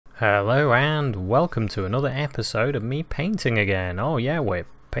Hello and welcome to another episode of me painting again. Oh yeah, we're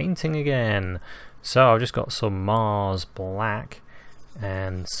painting again. So I've just got some Mars black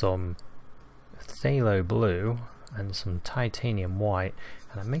and some phthalo blue and some titanium white,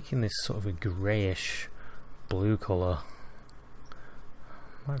 and I'm making this sort of a greyish blue colour.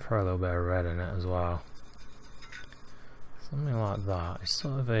 Might throw a little bit of red in it as well. Something like that. It's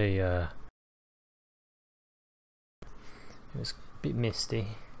sort of a it's a bit misty.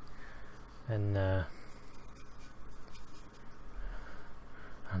 And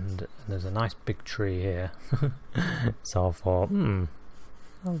there's a nice big tree here. So I thought, I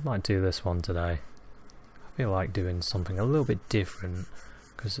might do this one today. I feel like doing something a little bit different,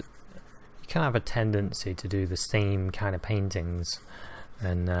 because you can have a tendency to do the same kind of paintings,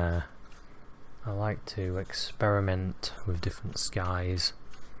 and I like to experiment with different skies,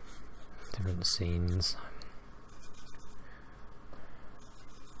 different scenes.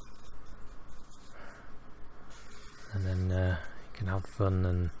 And then you can have fun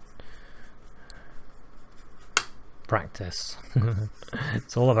and practice.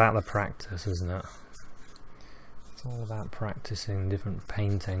 It's all about the practice, isn't it? It's all about practicing different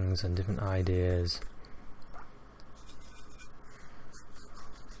paintings and different ideas.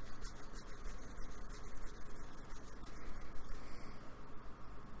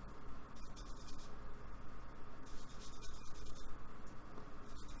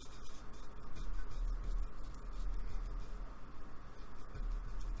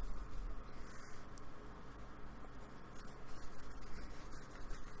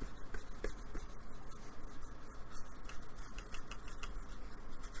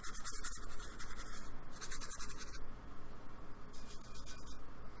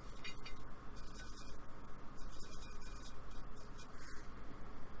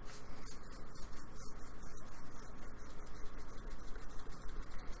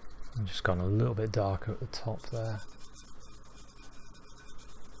 I've just gone a little bit darker at the top there.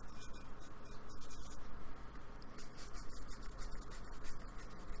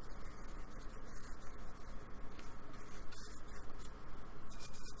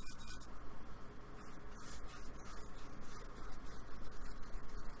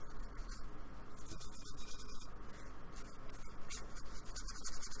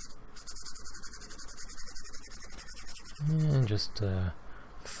 And just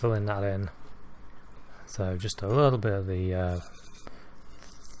filling that in. So just a little bit of the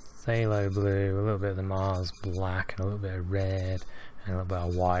phthalo blue, a little bit of the Mars black, and a little bit of red, and a little bit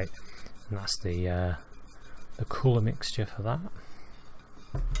of white, and that's the colour mixture for that.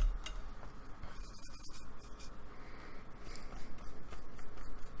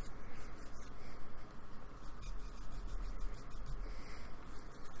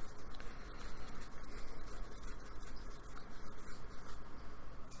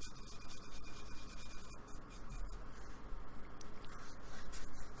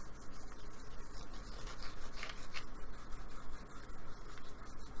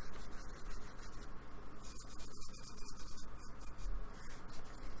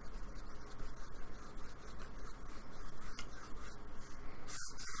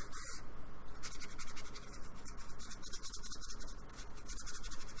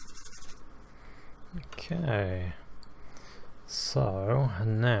 Okay, so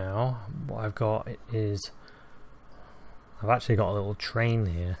now what I've got is I've actually got a little train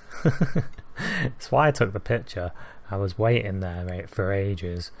here. That's why I took the picture. I was waiting there, mate, for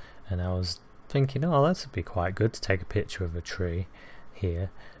ages, and I was thinking, oh, this would be quite good to take a picture of a tree here.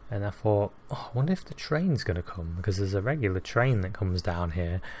 And I thought, oh, I wonder if the train's going to come, because there's a regular train that comes down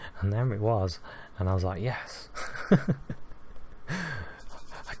here, and there it was. And I was like, yes. I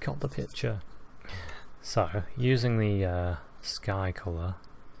got the picture. So, using the sky colour,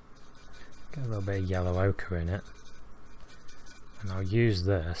 get a little bit of yellow ochre in it, and I'll use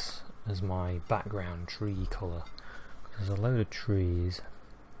this as my background tree colour. There's a load of trees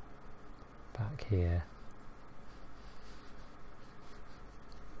back here.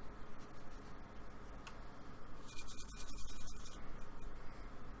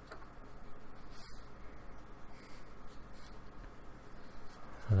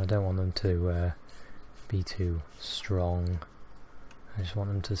 And I don't want them to be too strong. I just want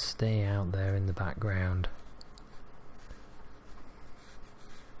them to stay out there in the background.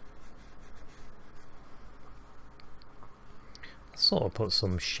 Sort of put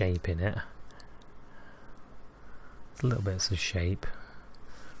some shape in it. A little bits of shape,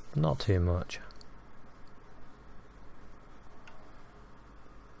 but not too much.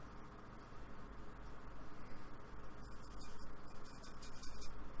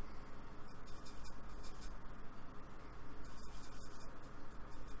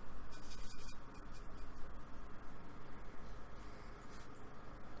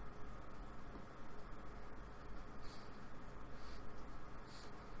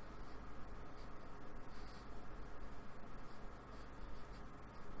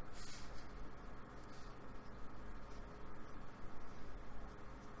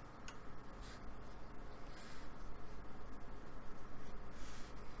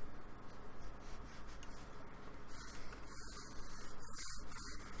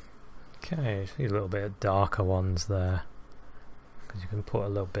 Okay, see a little bit of darker ones there, because you can put a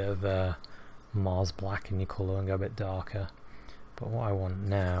little bit of Mars black in your colour and go a bit darker. But what I want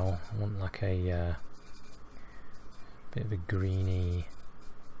now, I want like a bit of a greeny,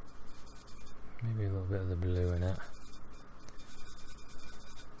 maybe a little bit of the blue in it.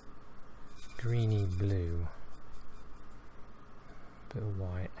 Greeny blue. Bit of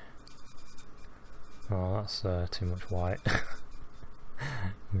white. Oh, that's too much white.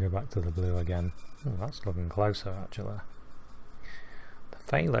 We'll go back to the blue again. Oh, that's looking closer actually. The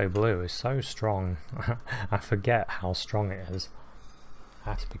phthalo blue is so strong. I forget how strong it is.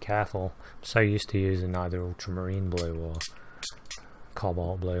 I have to be careful. I'm so used to using either ultramarine blue or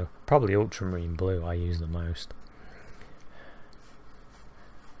cobalt blue. Probably ultramarine blue I use the most.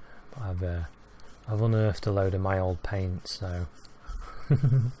 But I've unearthed a load of my old paints, so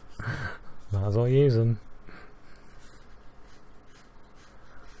might as well use them.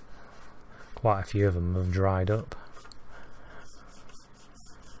 Quite a few of them have dried up.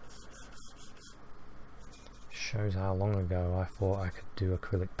 Shows how long ago I thought I could do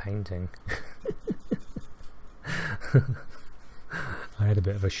acrylic painting. I had a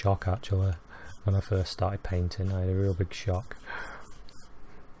bit of a shock actually when I first started painting. I had a real big shock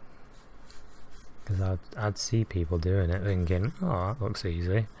because I'd see people doing it thinking, oh, that looks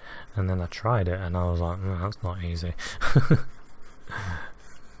easy, and then I tried it and I was like, no, that's not easy.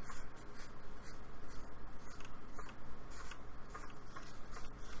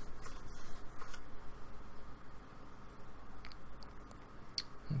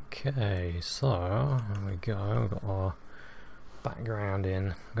 Okay, so there we go, we've got our background in.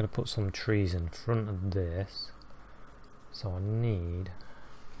 I'm going to put some trees in front of this, so I need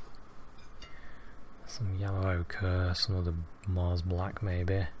some yellow ochre, some of the Mars black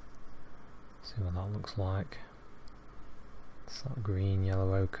maybe. See what that looks like. It's that green,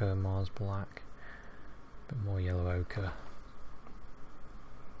 yellow ochre, Mars black, a bit more yellow ochre.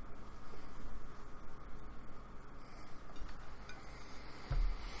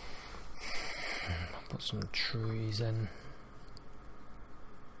 Put some trees in.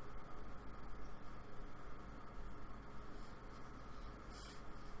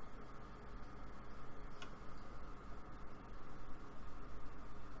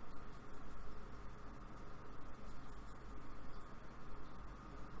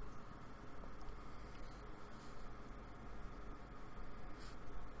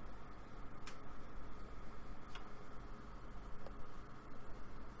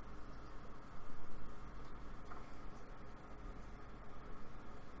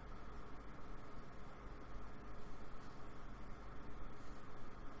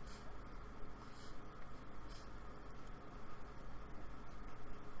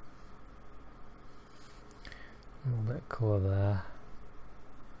 A little bit of colour there.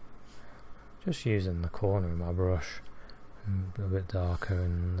 Just using the corner of my brush, a bit darker,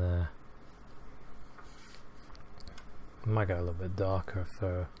 and I might go a little bit darker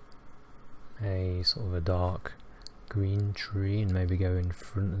for a sort of a dark green tree, and maybe go in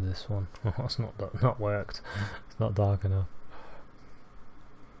front of this one. Oh, that's not worked. It's not dark enough.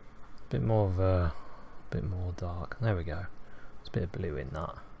 Bit more of a bit more dark. There we go. There's a bit of blue in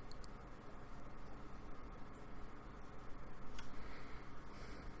that.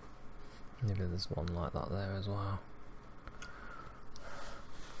 Maybe there's one like that there as well.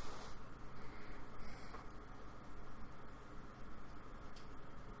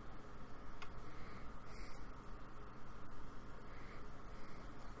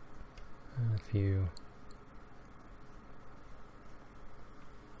 And a few.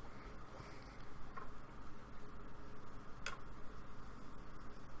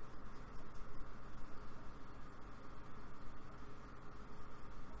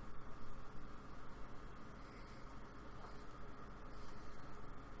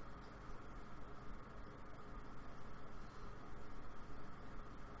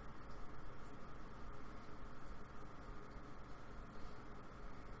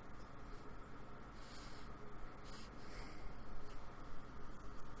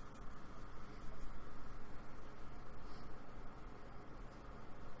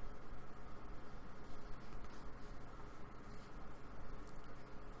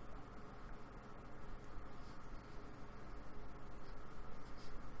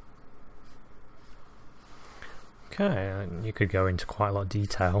 Okay, you could go into quite a lot of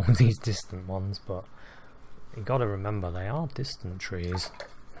detail with these distant ones, but you got to remember they are distant trees.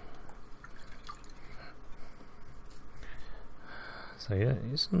 So yeah,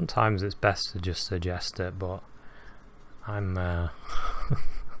 sometimes it's best to just suggest it, but I'm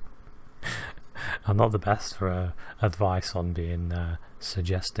I'm not the best for advice on being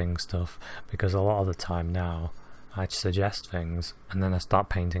suggesting stuff, because a lot of the time now I suggest things and then I start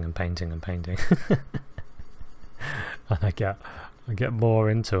painting and painting and painting and I get more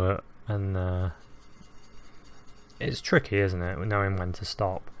into it, and it's tricky, isn't it, knowing when to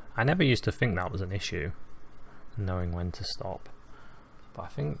stop. I never used to think that was an issue, knowing when to stop, but I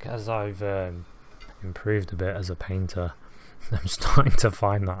think as I've improved a bit as a painter, I'm starting to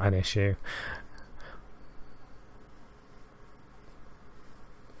find that an issue.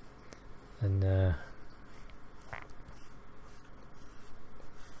 And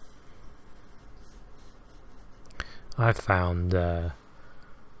I've found that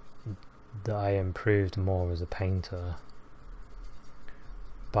I improved more as a painter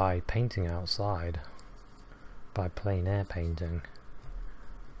by painting outside, by plein air painting,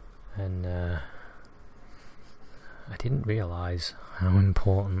 and I didn't realise how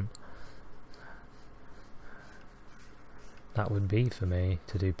important that would be for me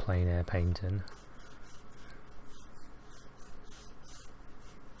to do plein air painting.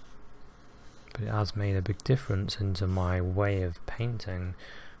 But it has made a big difference into my way of painting,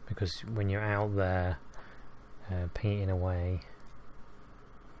 because when you're out there painting away,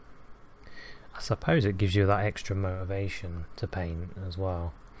 I suppose it gives you that extra motivation to paint as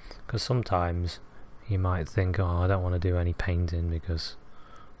well, because sometimes you might think, oh, I don't want to do any painting because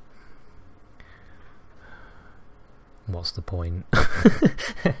what's the point?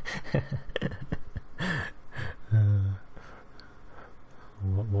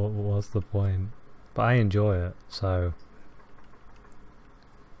 What's the point? But I enjoy it, so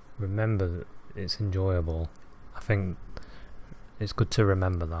remember that it's enjoyable. I think it's good to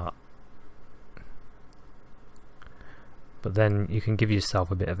remember that. But then you can give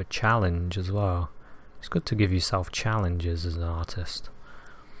yourself a bit of a challenge as well. It's good to give yourself challenges as an artist.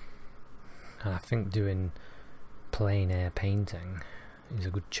 And I think doing plein air painting is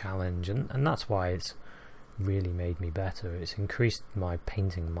a good challenge, and that's why it's really made me better. It's increased my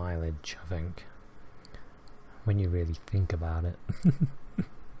painting mileage, I think, when you really think about it.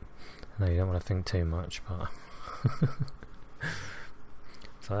 I know you don't want to think too much, but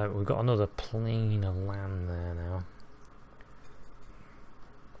so we've got another plane of land there now.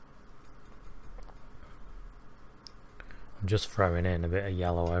 I'm just throwing in a bit of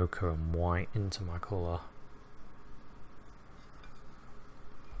yellow ochre and white into my colour.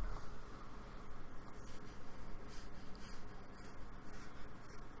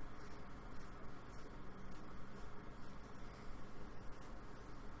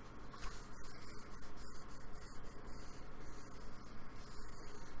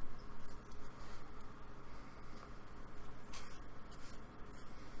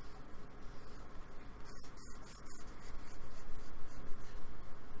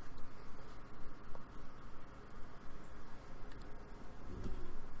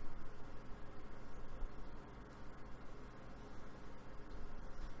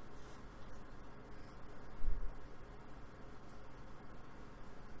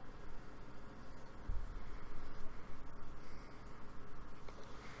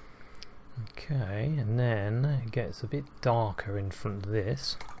 Okay, and then it gets a bit darker in front of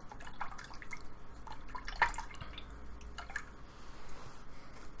this.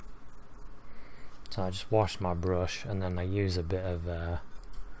 So I just wash my brush, and then I use a bit of an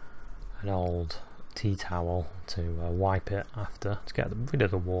old tea towel to wipe it after, to get rid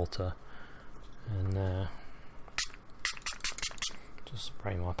of the water, and just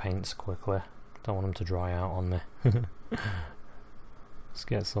spray my paints quickly. Don't want them to dry out on me. Let's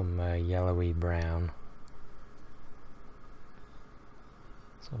get some yellowy brown,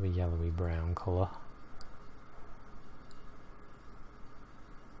 sort of a yellowy brown colour.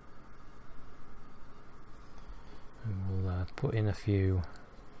 And we'll put in a few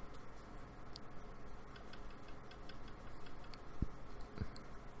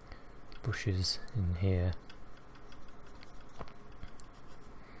bushes in here.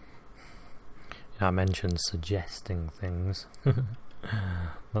 I mentioned suggesting things.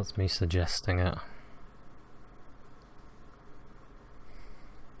 That's me suggesting it.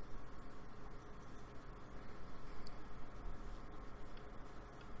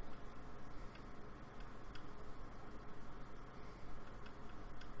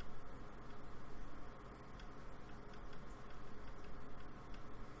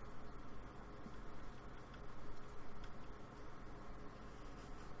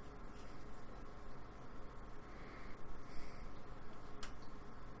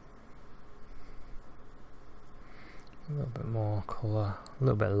 A little bit more colour, a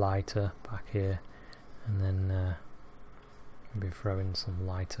little bit lighter back here, and then maybe throw in some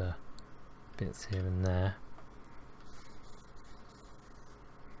lighter bits here and there.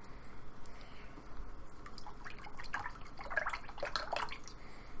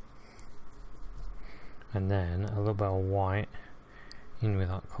 And then a little bit of white in with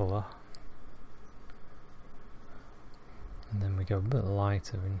that colour. And then we go a bit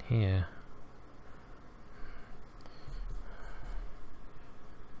lighter in here.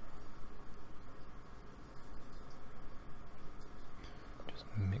 Just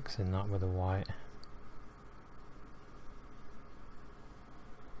mixing that with the white.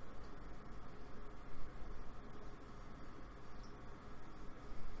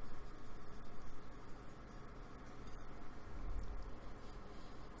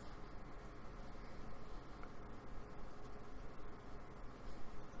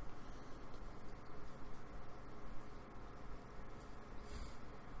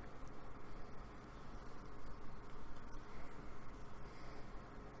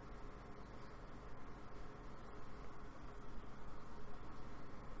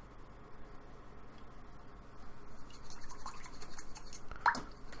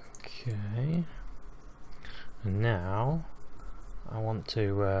 Okay, and now I want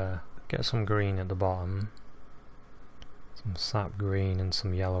to get some green at the bottom, some sap green and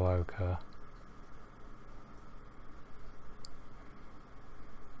some yellow ochre.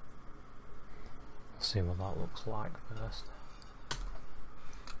 Let's see what that looks like first.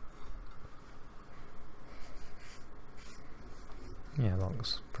 Yeah, that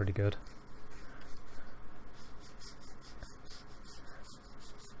looks pretty good.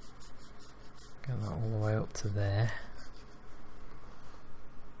 Get that all the way up to there.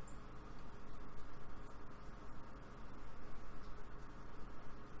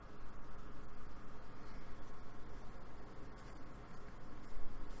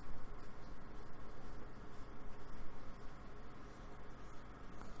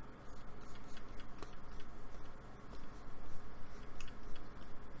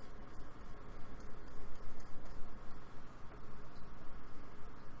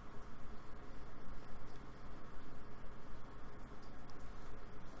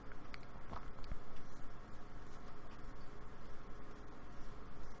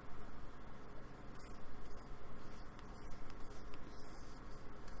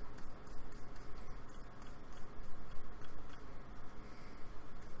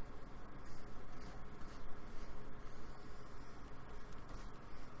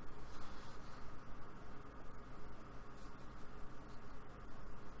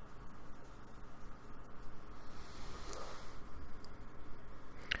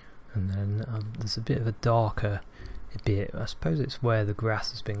 And then there's a bit of a darker bit. I suppose it's where the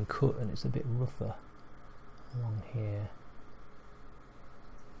grass has been cut and it's a bit rougher along here.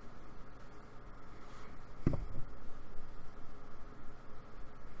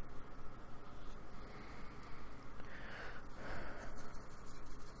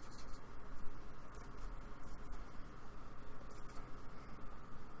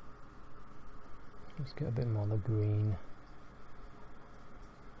 Let's get a bit more of the green.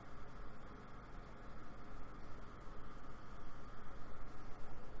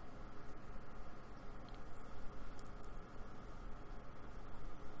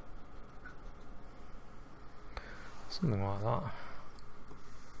 Something like that.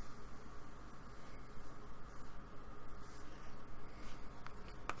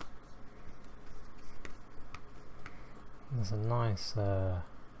 There's a nice bit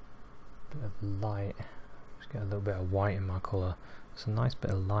of light. Just get a little bit of white in my colour. It's a nice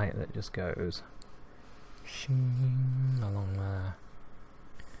bit of light that just goes shing along there.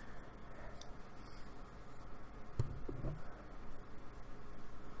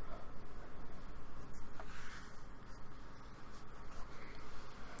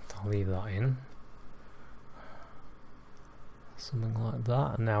 I'll leave that in. Something like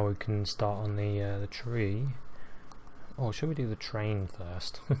that. And now we can start on the tree. Oh, should we do the train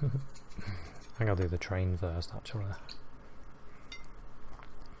first? I think I'll do the train first, actually.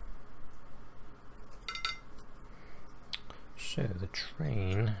 So the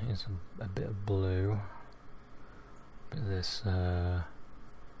train is a bit of blue. A bit of this phthalo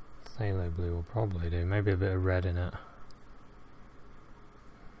blue will probably do. Maybe a bit of red in it.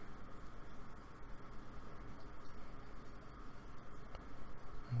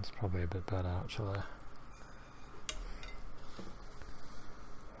 It's probably a bit better, actually.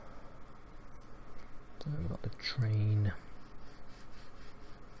 So we've got the train.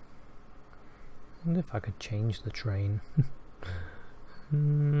 I wonder if I could change the train.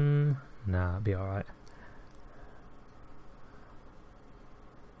 Nah, it'd be alright.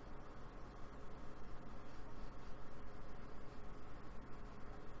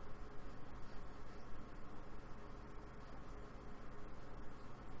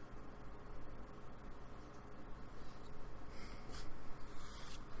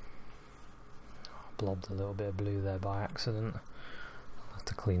 blobbed a little bit of blue there by accident. I'll have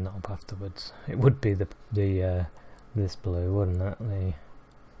to clean that up afterwards. It would be this blue, wouldn't it? The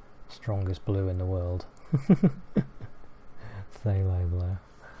strongest blue in the world. Phthalo blue.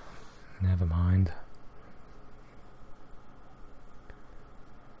 Never mind.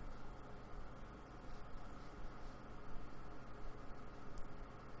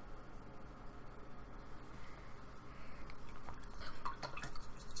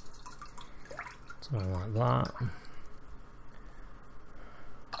 Something like that.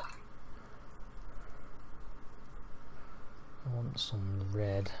 I want some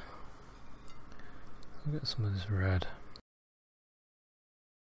red. I'll get some of this red.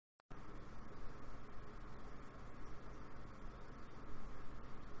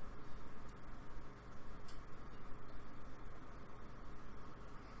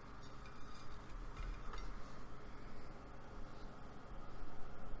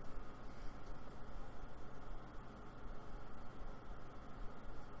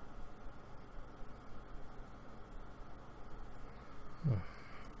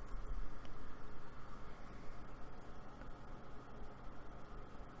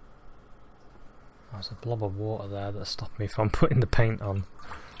 There's a blob of water there that stopped me from putting the paint on.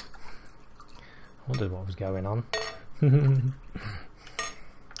 I wondered what was going on. That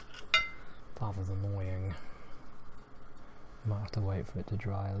was annoying. Might have to wait for it to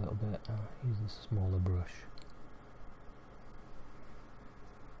dry a little bit. Use a smaller brush.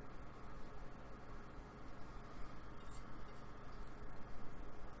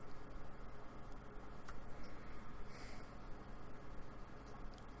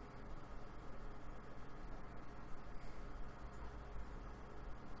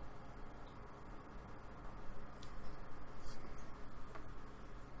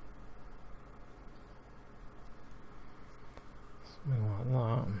 Something like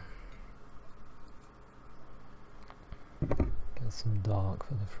that. Get some dark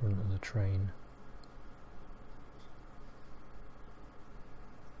for the front of the train.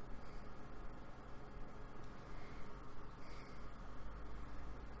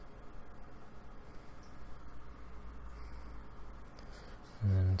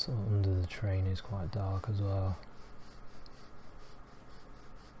 And then sort of under the train is quite dark as well.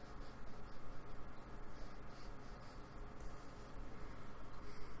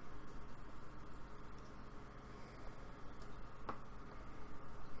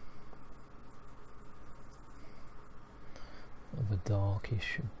 Of a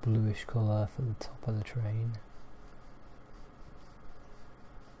darkish bluish colour for the top of the train.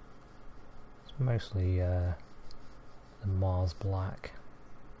 It's mostly the Mars black.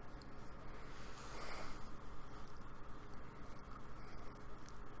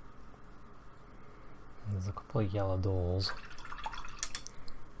 And there's a couple of yellow doors.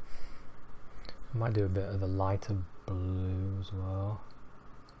 I might do a bit of a lighter blue as well.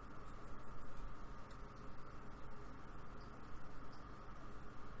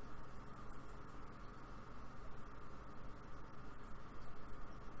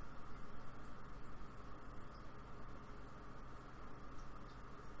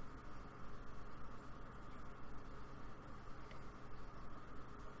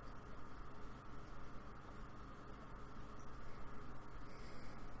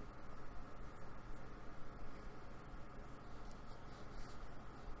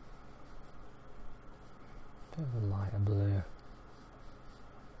 Bit of a lighter blue,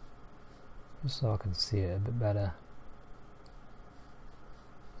 just so I can see it a bit better.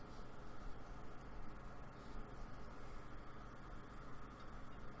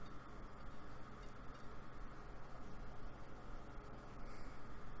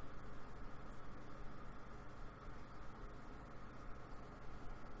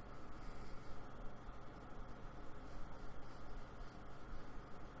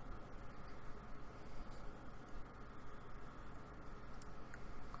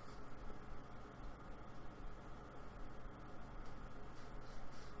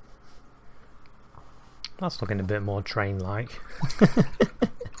 That's looking a bit more train-like. I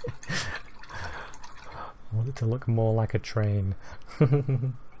want it to look more like a train.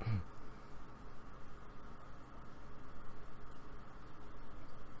 Getting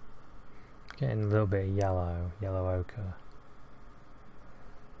a little bit of yellow ochre.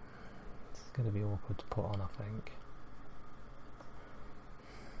 It's going to be awkward to put on, I think.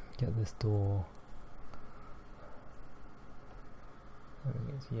 Get this door. I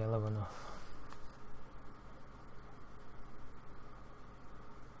think it's yellow enough.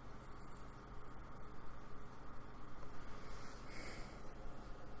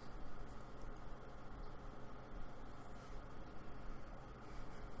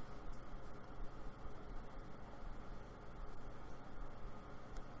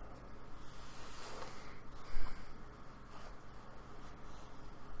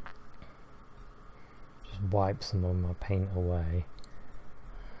 just wipe some of my paint away,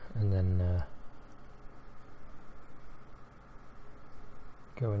 and then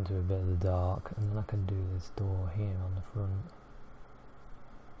go into a bit of the dark, and then I can do this door here on the front.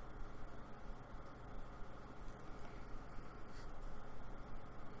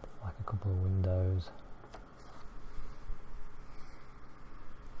 Like a couple of windows.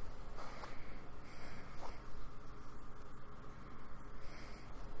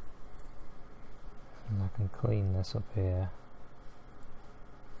 And I can clean this up here.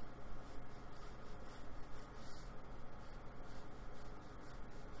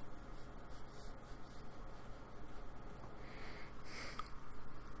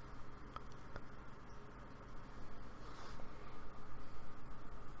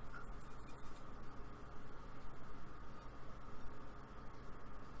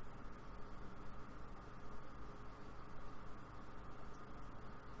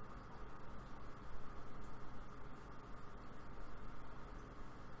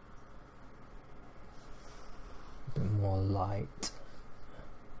 More light.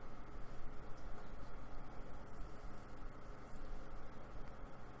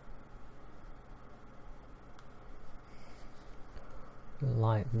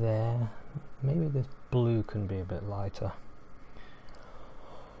 Light there. Maybe this blue can be a bit lighter.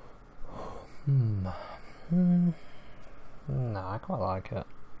 No, I quite like it.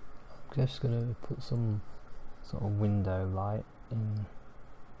 I'm just gonna put some sort of window light in.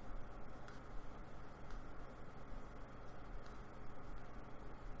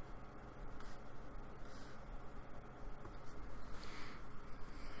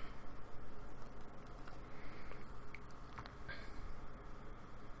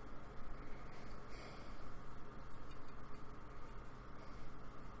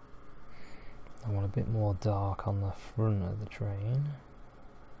 I want a bit more dark on the front of the train.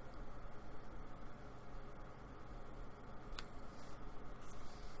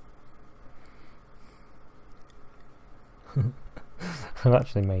 I've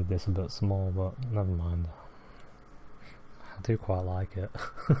actually made this a bit small, but never mind. I do quite like it.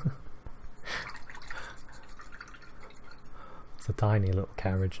 It's a tiny little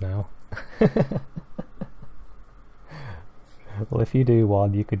carriage now. Well, if you do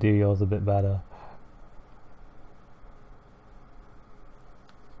one, you could do yours a bit better.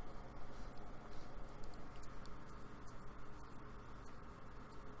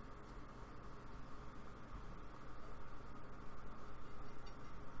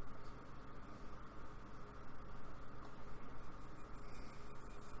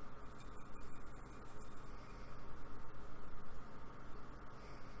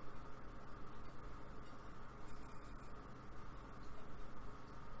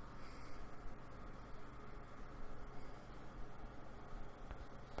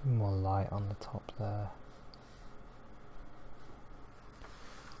 Bit more light on the top there.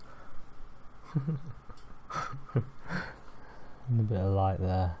 And a bit of light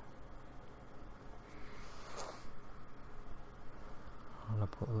there. I'm gonna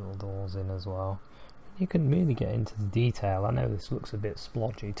put little doors in as well. You can really get into the detail. I know this looks a bit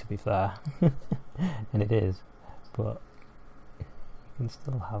splodgy, to be fair, and it is, but you can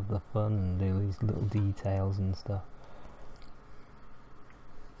still have the fun and do these little details and stuff.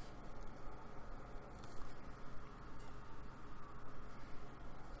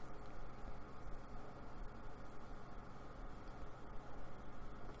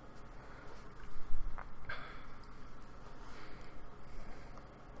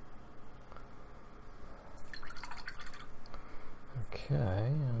 Okay,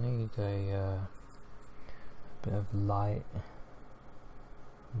 I need a bit of light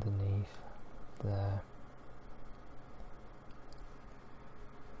underneath there.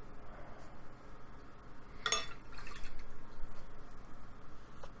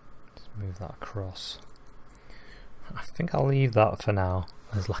 Just move that across. I think I'll leave that for now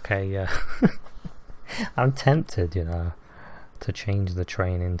as like a I'm tempted, you know, to change the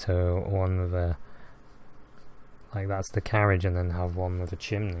train into one with a, like that's the carriage, and then have one with a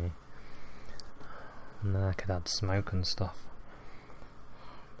chimney, and then I could add smoke and stuff.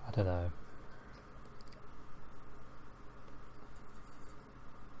 I don't know.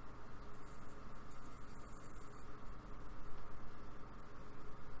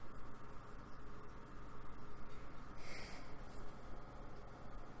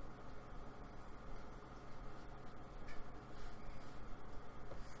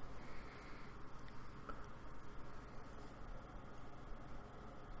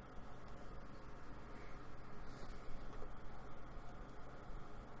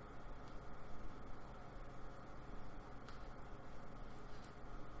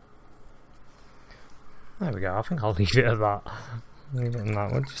 There we go, I think I'll leave it at that. Leave it in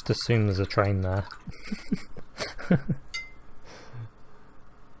that. We'll just assume there's a train there.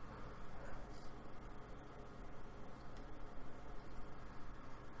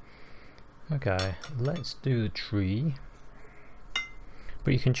 Okay, let's do the tree.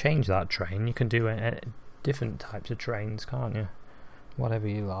 But you can change that train. You can do different types of trains, can't you? Whatever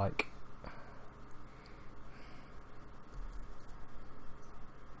you like.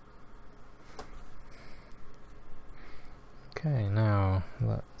 Okay, now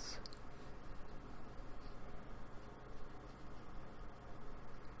let's...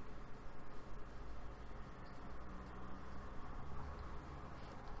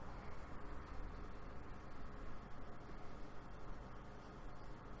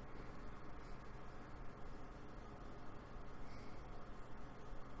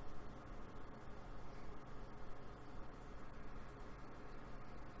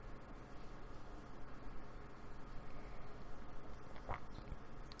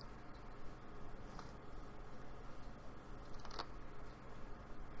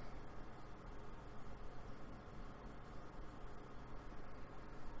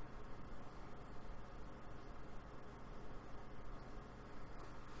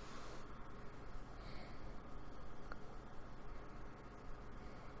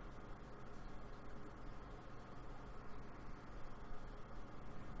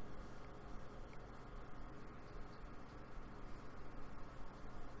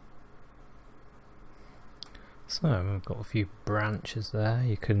 So we've got a few branches there.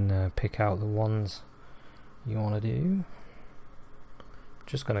 You can pick out the ones you want to do.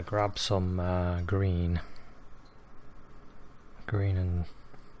 Just going to grab some green and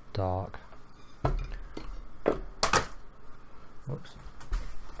dark. Whoops.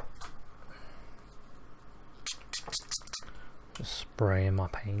 Just spraying my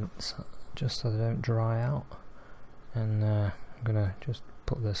paints just so they don't dry out. And I'm going to just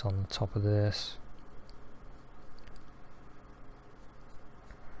put this on the top of this.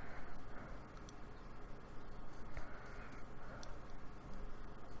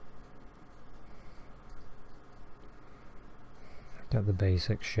 Get the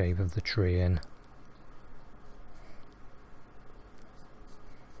basic shape of the tree in.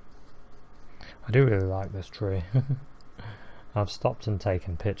 I do really like this tree. I've stopped and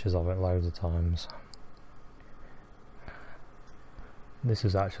taken pictures of it loads of times. This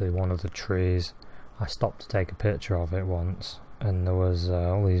is actually one of the trees. I stopped to take a picture of it once and there was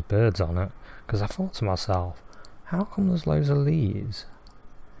all these birds on it, because I thought to myself, how come there's loads of leaves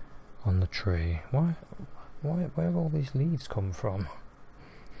on the tree? Where have all these leaves come from?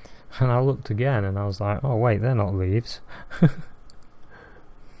 And I looked again and I was like, oh wait, they're not leaves.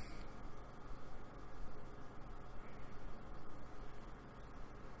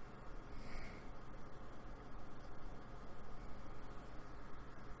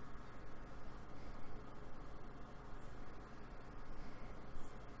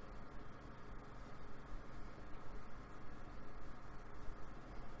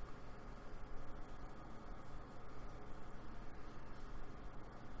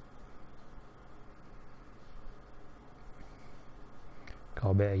 Got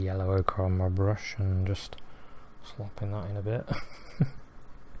a bit of yellow ochre on my brush and just slopping that in a bit.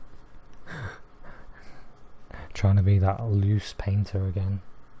 Trying to be that loose painter again.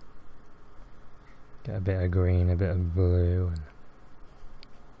 Get a bit of green, a bit of blue.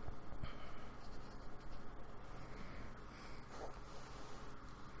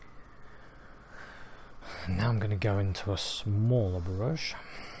 And now I'm going to go into a smaller brush.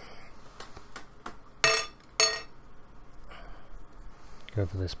 Go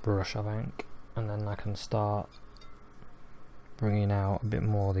for this brush, I think, and then I can start bringing out a bit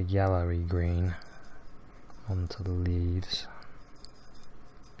more of the yellowy green onto the leaves.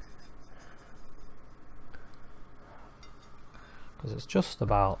 Because it's just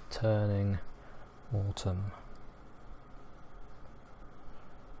about turning autumn.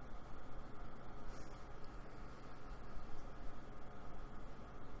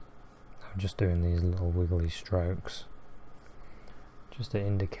 I'm just doing these little wiggly strokes, just to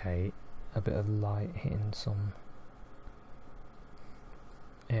indicate a bit of light hitting some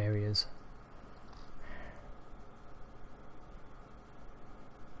areas.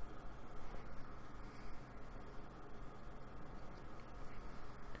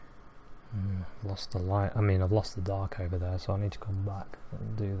 Lost the light, I've lost the dark over there, so I need to come back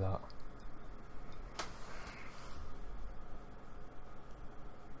and do that.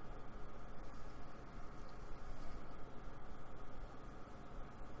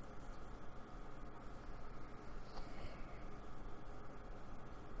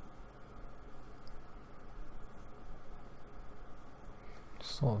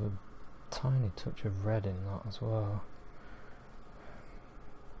 sort of a tiny touch of red in that as well.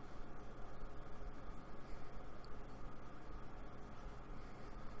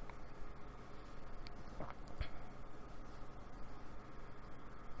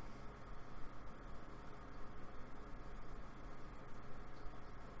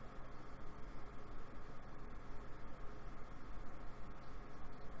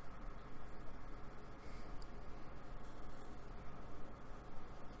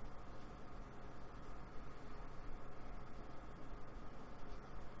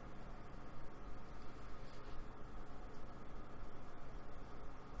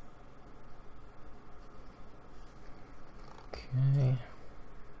 Okay,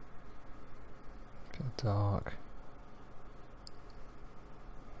 a bit dark.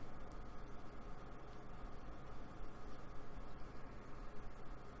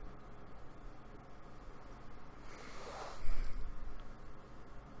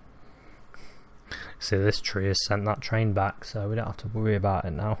 See, this tree has sent that train back, so we don't have to worry about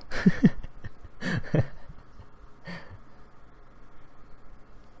it now. Get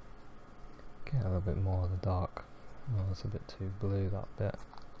a little bit more of the dark. Oh, that's a bit too blue, that bit.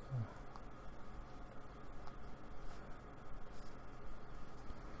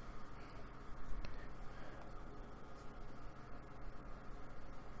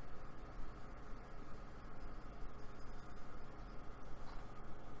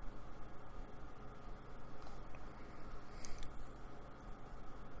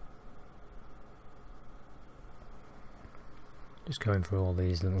 Just going through all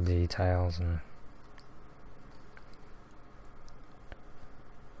these little details and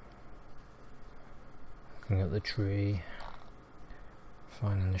looking at the tree,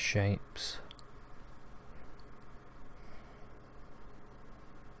 finding the shapes.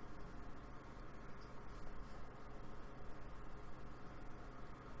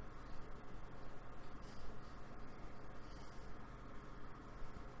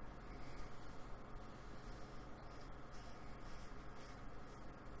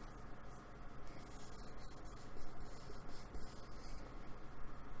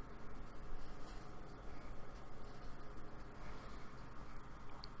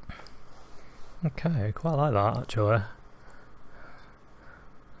 Okay, quite like that actually.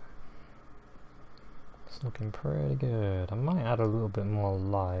 It's looking pretty good. I might add a little bit more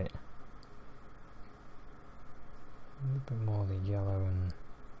light. A little bit more of the yellow and...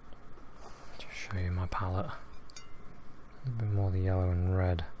 just show you my palette. A little bit more of the yellow and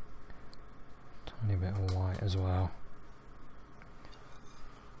red. Tiny bit of white as well.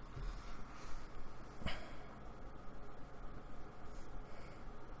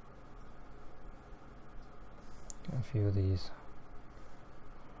 A few of these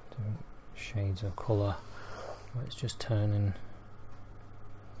different shades of colour where it's just turning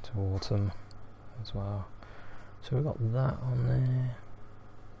to autumn as well. So we've got that on there.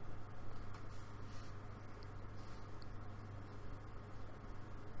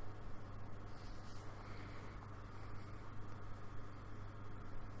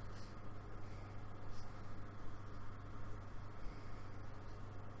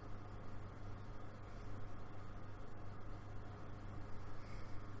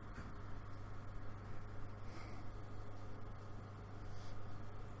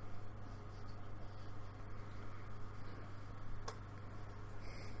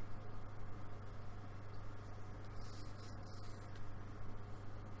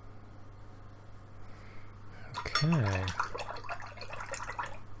 Okay.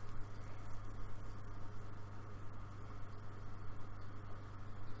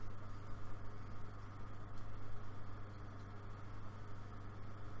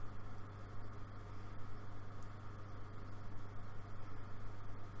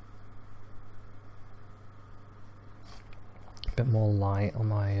 A bit more light on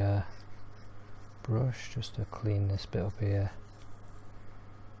my brush just to clean this bit up here.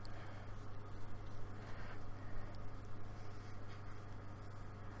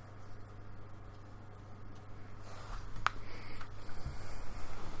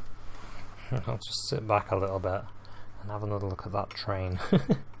 I'll just sit back a little bit and have another look at that train.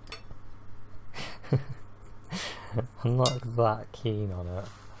 I'm not that keen on it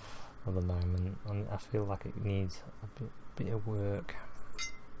at the moment, and I feel like it needs a bit of work.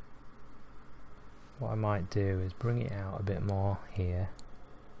 What I might do is bring it out a bit more here.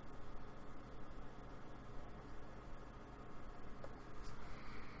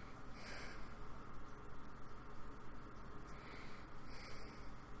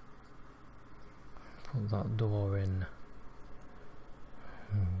 Put that door in.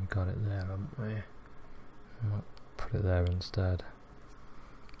 We got it there, haven't we? I might put it there instead.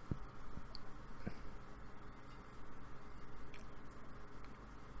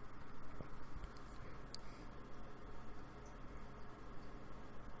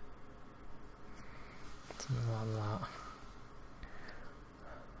 Like that.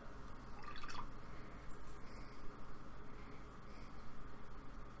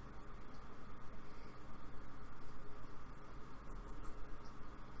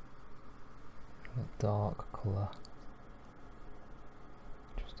 A dark colour.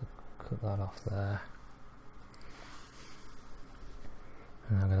 Just to cut that off there.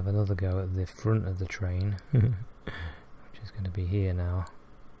 And I'm going to have another go at the front of the train, which is going to be here now.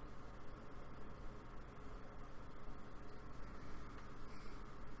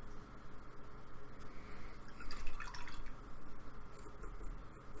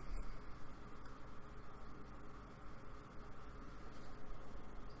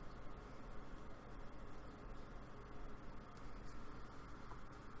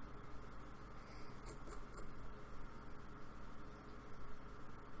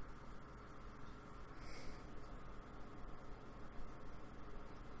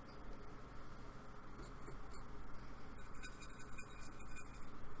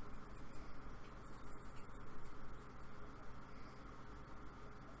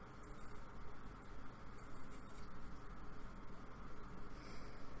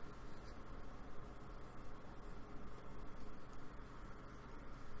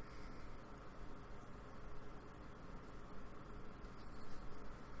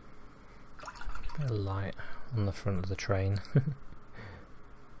 Bit of light on the front of the train.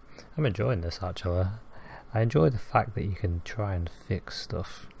 I'm enjoying this actually. I enjoy the fact that you can try and fix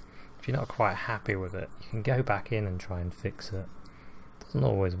stuff. If you're not quite happy with it, you can go back in and try and fix it. Doesn't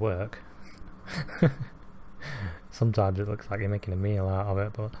always work. Sometimes it looks like you're making a meal out of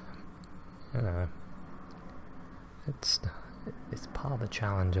it, but you know, it's part of the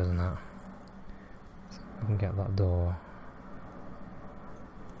challenge, isn't it? So we can get that door.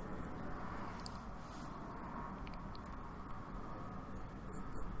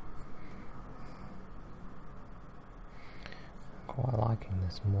 Quite liking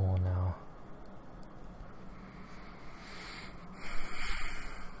this more now.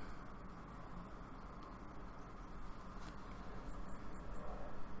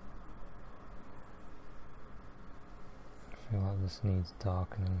 I feel like this needs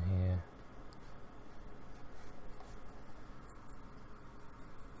darkening here.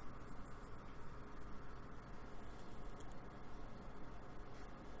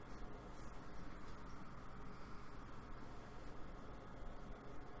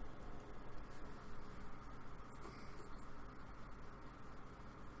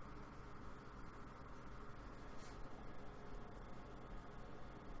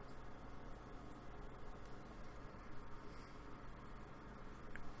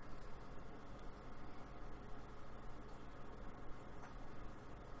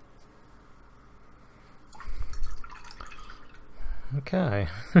 Okay.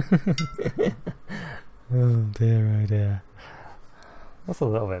 Oh dear, oh dear. That's a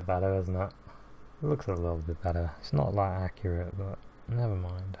little bit better, isn't it? It looks a little bit better. It's not that accurate, but never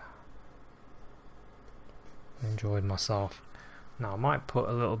mind. I enjoyed myself. Now I might put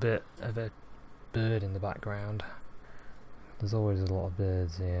a little bit of a bird in the background. There's always a lot of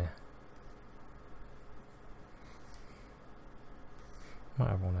birds here. Might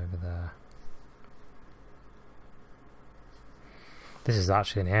have one over there. This is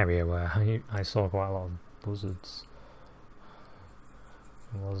actually an area where I saw quite a lot of buzzards.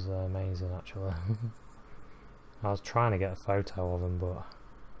 It was amazing actually. I was trying to get a photo of them, but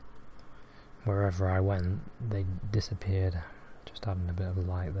wherever I went they disappeared. Just adding a bit of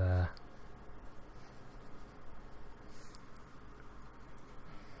light there.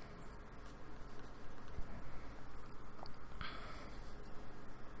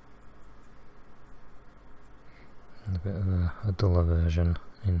 And a bit of a duller version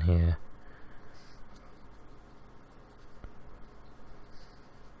in here.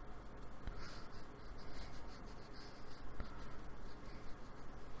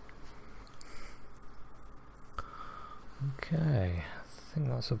 Okay, I think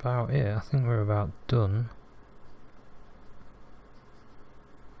that's about it. I think we're about done.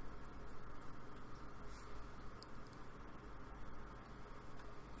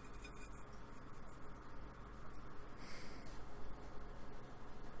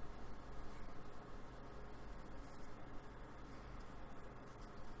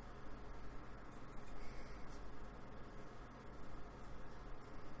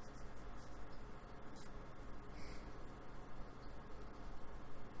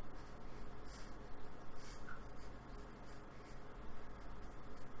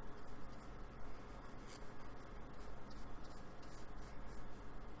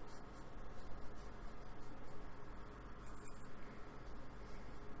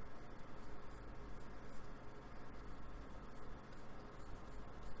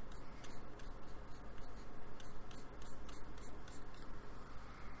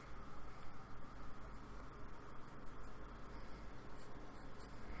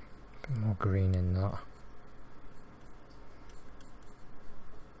 bit more green in that.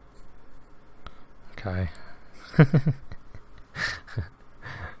 Okay.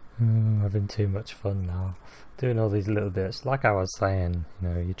 I'm having too much fun now. Doing all these little bits. Like I was saying, you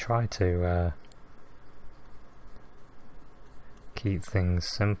know, you try to keep things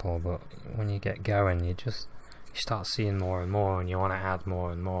simple, but when you get going, you start seeing more and more, and you want to add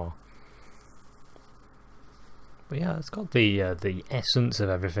more and more. But yeah, it's got the essence of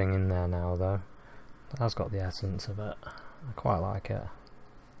everything in there now, though. It has got the essence of it. I quite like it.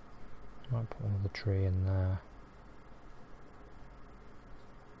 Might put another tree in there.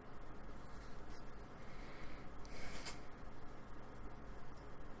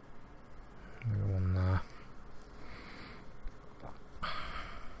 Maybe one there.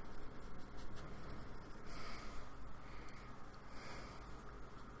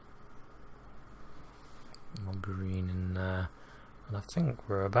 More green in there. And I think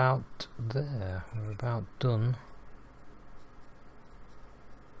we're about there. We're about done.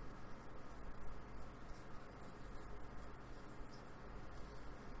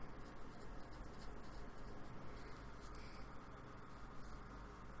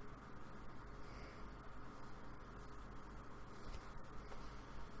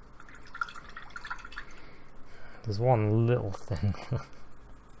 There's one little thing.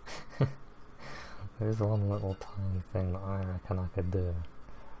 There's one little tiny thing that I reckon I could do.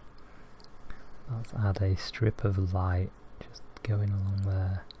 Let's add a strip of light just going along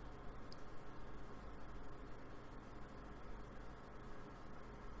there.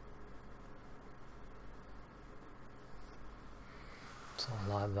 Something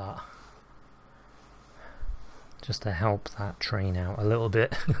like that. Just to help that train out a little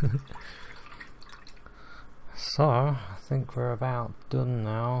bit. So, I think we're about done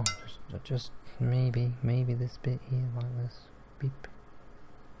now. Just maybe this bit here, like this. Beep.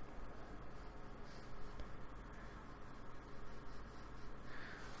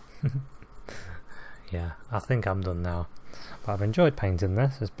 Yeah, I think I'm done now. But I've enjoyed painting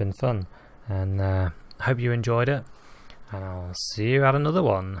this, it's been fun. And I hope you enjoyed it. And I'll see you at another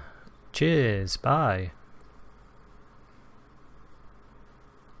one. Cheers, bye.